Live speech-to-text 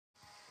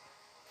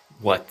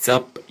What's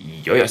up,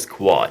 Yoyo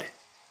Squad?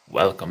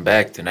 Welcome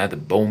back to another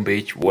Bone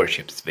Beach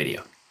Warships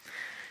video.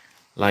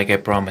 Like I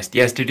promised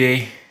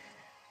yesterday,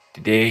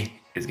 today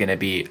is gonna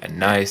be a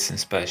nice and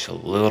special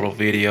little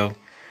video.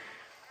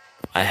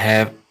 I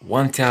have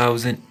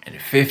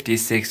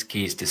 1056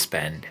 keys to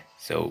spend,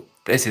 so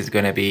this is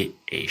gonna be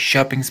a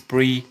shopping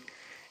spree.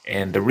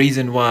 And the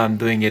reason why I'm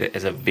doing it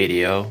as a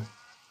video,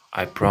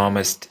 I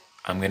promised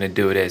I'm gonna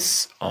do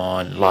this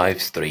on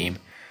live stream,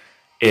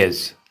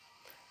 is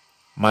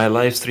my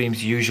live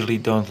streams usually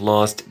don't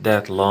last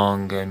that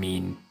long. I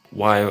mean,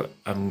 why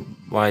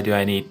do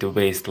I need to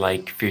waste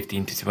like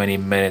 15 to 20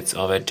 minutes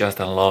of it just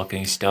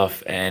unlocking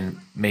stuff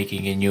and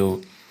making a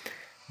new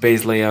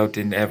base layout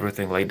and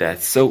everything like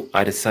that? So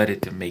I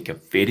decided to make a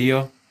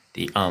video,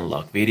 the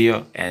unlock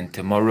video, and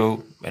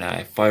tomorrow when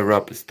I fire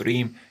up a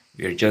stream,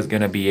 we're just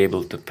gonna be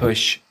able to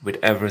push with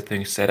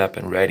everything set up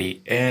and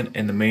ready. And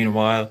in the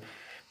meanwhile,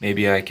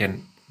 maybe I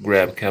can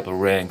grab a couple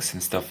ranks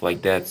and stuff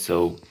like that.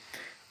 So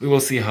we will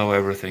see how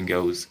everything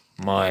goes.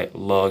 My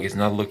log is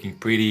not looking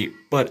pretty,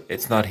 but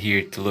it's not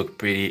here to look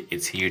pretty,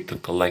 it's here to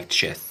collect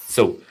chests.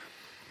 So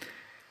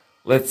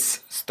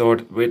let's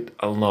start with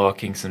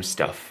unlocking some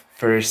stuff.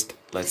 First,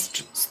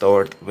 let's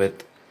start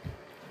with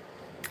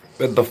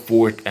the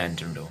fourth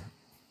engine room.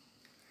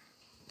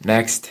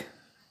 Next,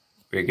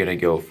 we're gonna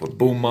go for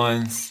boom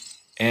mines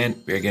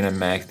and we're gonna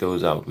max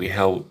those out. We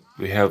have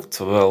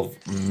 12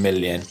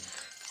 million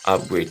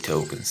upgrade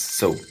tokens.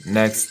 So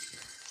next,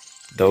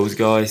 those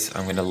guys,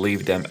 I'm gonna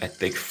leave them at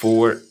pick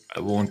 4. I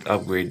won't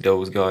upgrade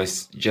those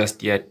guys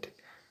just yet.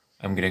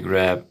 I'm gonna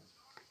grab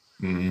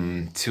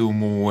 2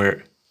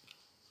 more.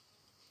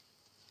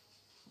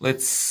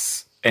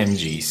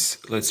 MGs.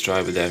 Let's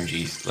try with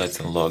MGs. Let's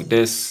unlock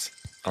this.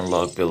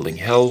 Unlock building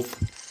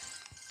health.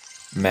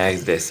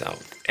 Max this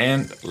out.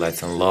 And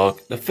let's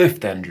unlock the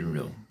 5th engine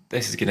room.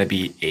 This is gonna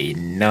be a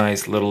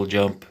nice little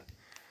jump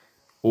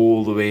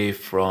all the way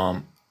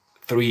from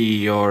 3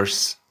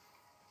 yards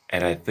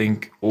and I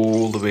think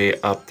all the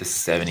way up to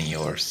 70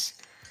 yards.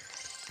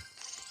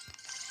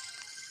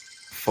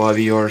 5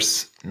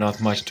 yards,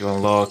 not much to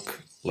unlock.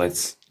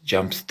 Let's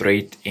jump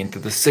straight into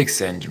the 6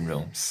 engine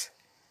rooms.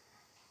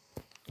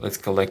 Let's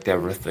collect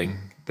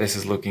everything. This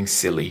is looking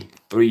silly.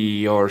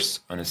 3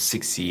 yards on a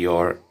 6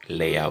 yard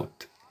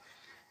layout.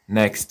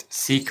 Next,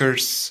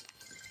 Seekers,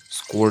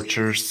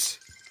 Scorchers,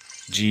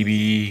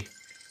 GB.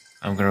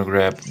 I'm gonna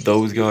grab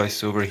those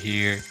guys over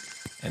here.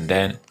 And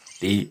then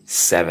the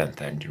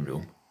 7th engine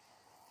room.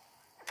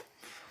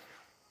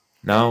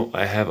 Now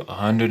I have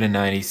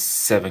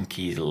 197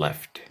 keys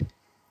left.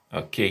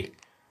 Okay,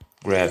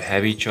 grab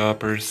heavy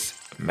choppers,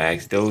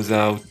 max those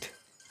out.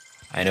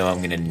 I know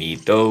I'm gonna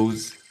need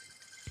those.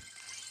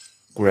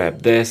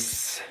 Grab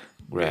this,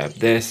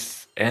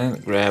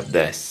 and grab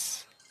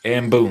this.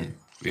 And boom,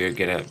 we're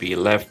gonna be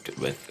left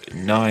with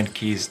 9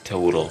 keys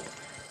total.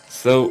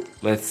 So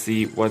let's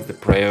see what's the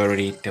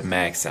priority to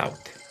max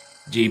out.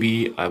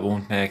 GB, I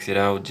won't max it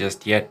out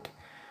just yet.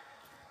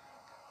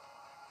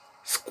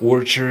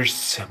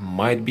 Scorchers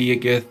might be a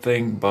good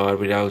thing, but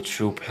without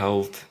troop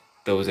health,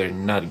 those are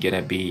not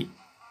gonna be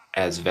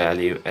as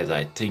value as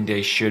I think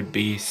they should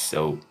be,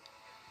 so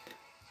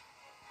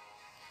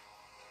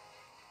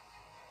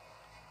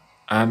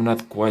I'm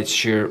not quite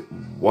sure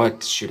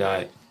what should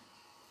I.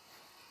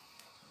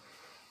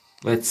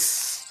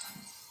 Let's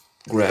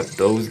grab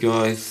those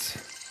guys.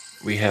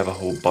 We have a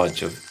whole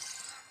bunch of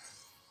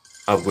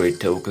upgrade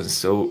tokens,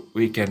 so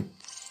we can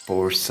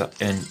pour some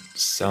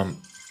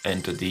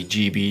into the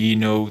GBE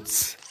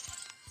nodes,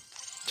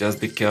 just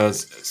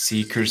because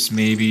Seekers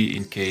maybe,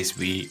 in case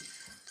we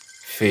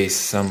face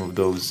some of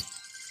those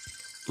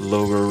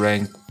lower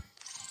rank.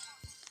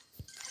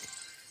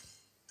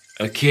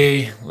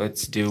 Okay,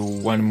 let's do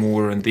one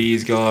more on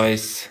these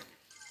guys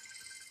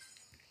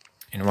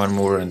and one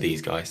more on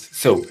these guys.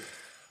 So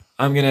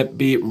I'm gonna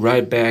be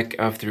right back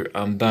after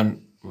I'm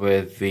done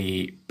with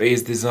the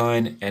base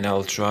design, and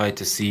I'll try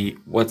to see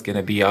what's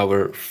gonna be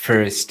our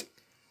first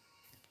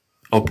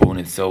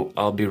opponent. So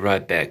I'll be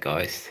right back,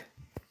 guys.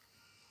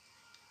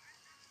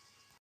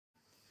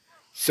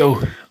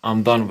 So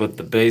I'm done with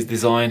the base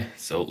design,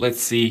 so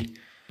let's see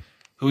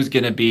who's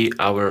gonna be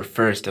our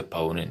first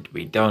opponent.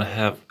 We don't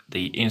have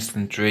the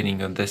instant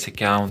training on this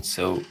account,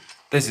 so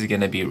this is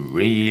gonna be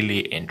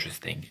really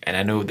interesting, and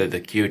I know that the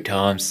queue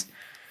times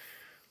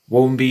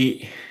won't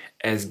be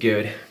as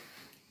good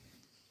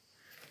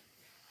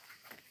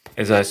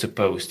as I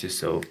supposed to,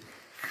 so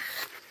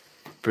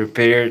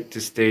prepare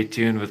to stay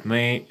tuned with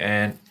me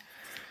and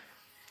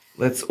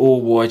let's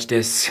all watch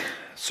this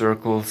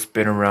circle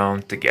spin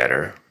around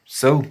together.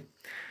 So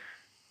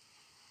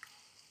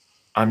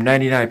I'm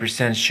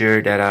 99%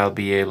 sure that I'll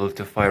be able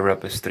to fire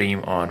up a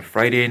stream on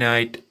Friday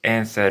night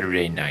and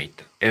Saturday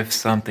night. If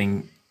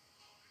something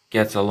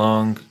gets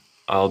along,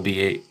 I'll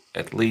be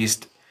at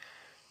least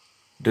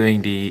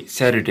doing the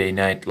Saturday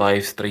night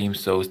live stream,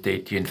 so stay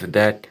tuned for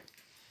that.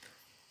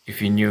 If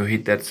you're new,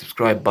 hit that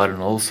subscribe button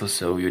also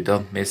so you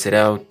don't miss it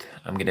out.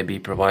 I'm gonna be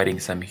providing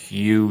some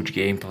huge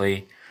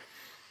gameplay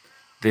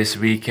this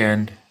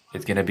weekend.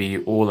 It's gonna be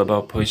all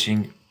about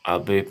pushing I'll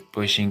be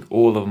pushing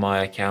all of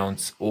my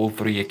accounts, all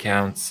 3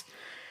 accounts.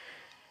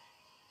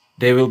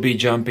 They will be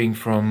jumping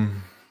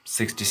from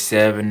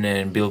 67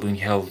 and building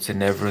health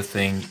and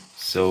everything.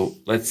 So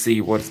let's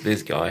see what's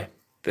this guy.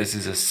 This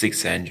is a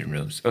 6 engine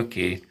rooms.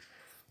 Okay,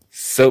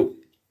 so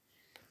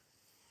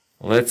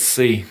let's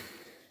see.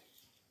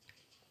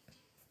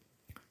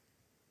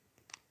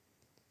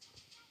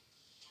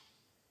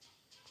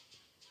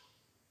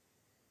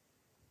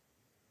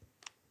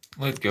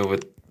 Let's go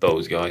with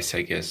those guys,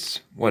 I guess.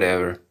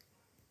 Whatever.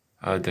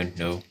 I don't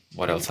know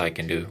what else I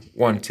can do.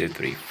 1, 2,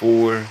 3,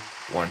 4.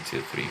 1,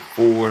 2, 3,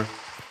 4.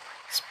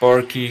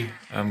 Sparky.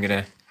 I'm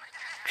gonna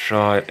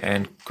try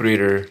and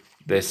critter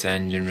this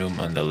engine room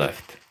on the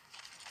left.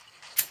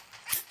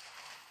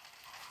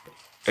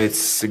 It's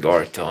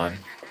cigar time.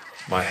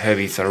 My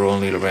heavies are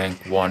only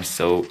rank 1,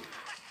 so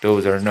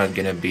those are not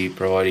gonna be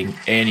providing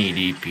any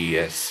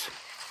DPS.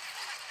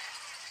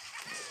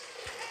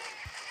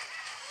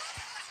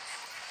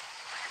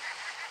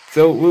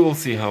 So we will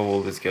see how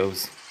all this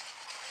goes.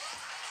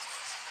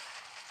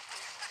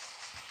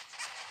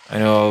 I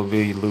know I'll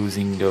be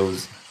losing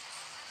those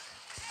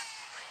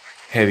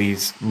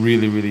heavies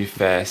really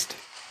fast.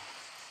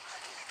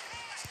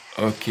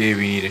 Okay,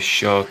 we need a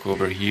shock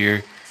over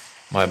here.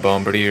 My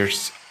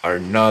bombardiers are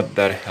not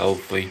that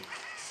healthy.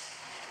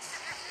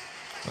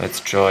 Let's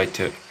try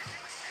to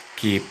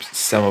keep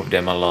some of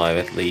them alive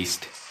at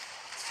least.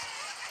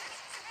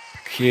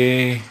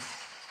 Okay,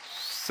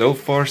 so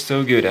far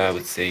so good, I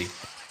would say.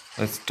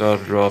 Let's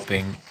start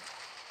dropping.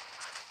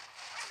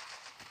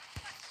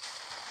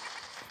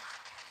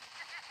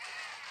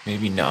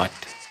 Maybe not.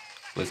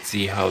 Let's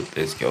see how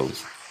this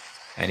goes.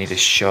 I need a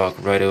shock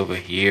right over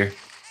here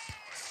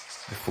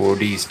before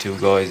these 2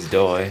 guys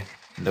die.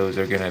 Those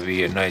are gonna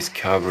be a nice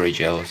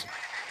coverage else.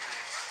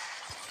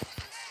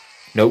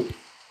 Nope,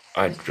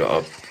 I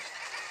dropped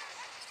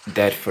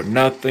that for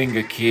nothing.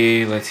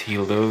 Okay, let's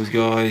heal those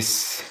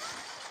guys.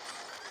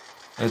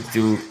 Let's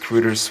do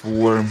critter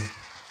swarm.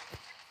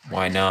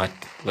 Why not?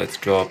 Let's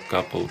drop a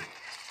couple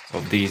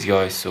of these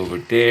guys over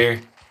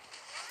there.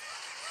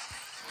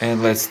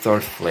 And let's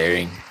start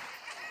flaring.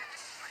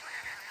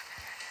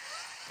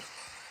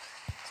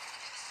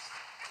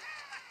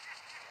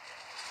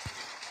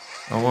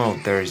 Oh wow,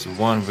 there's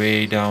one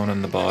way down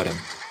on the bottom.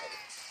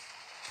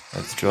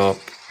 Let's drop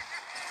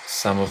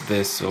some of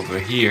this over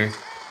here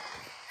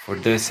for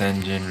this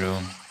engine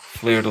room.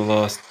 Flare the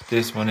last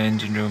this one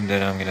engine room,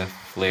 then I'm gonna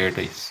flare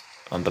this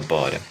on the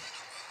bottom.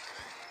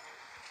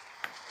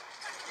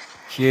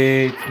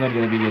 Okay, it's not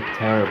gonna be a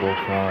terrible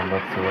farm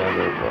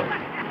whatsoever, but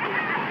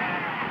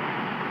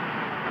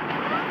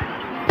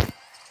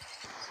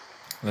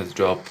let's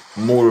drop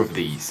more of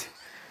these.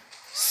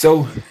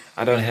 So,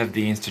 I don't have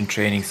the instant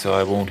training, so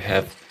I won't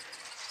have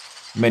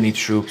many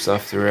troops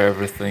after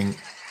everything,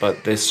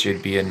 but this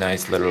should be a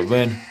nice little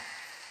win.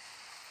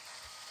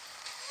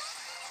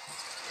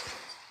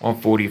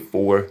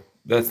 144,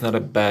 that's not a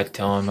bad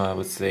time, I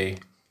would say.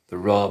 The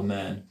Rob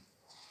man.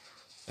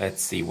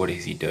 Let's see, what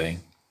is he doing?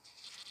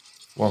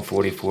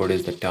 144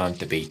 is the time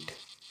to beat.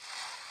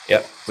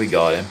 Yep, we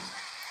got him.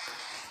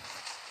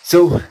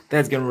 So,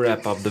 that's gonna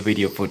wrap up the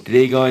video for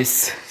today,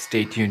 guys.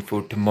 Stay tuned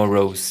for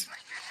tomorrow's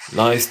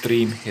live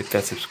stream. Hit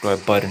that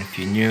subscribe button if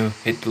you're new.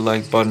 Hit the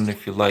like button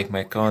if you like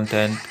my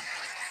content.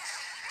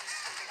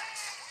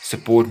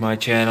 Support my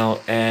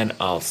channel, and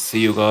I'll see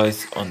you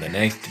guys on the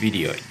next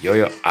video.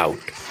 Yoyo out.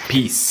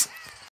 Peace.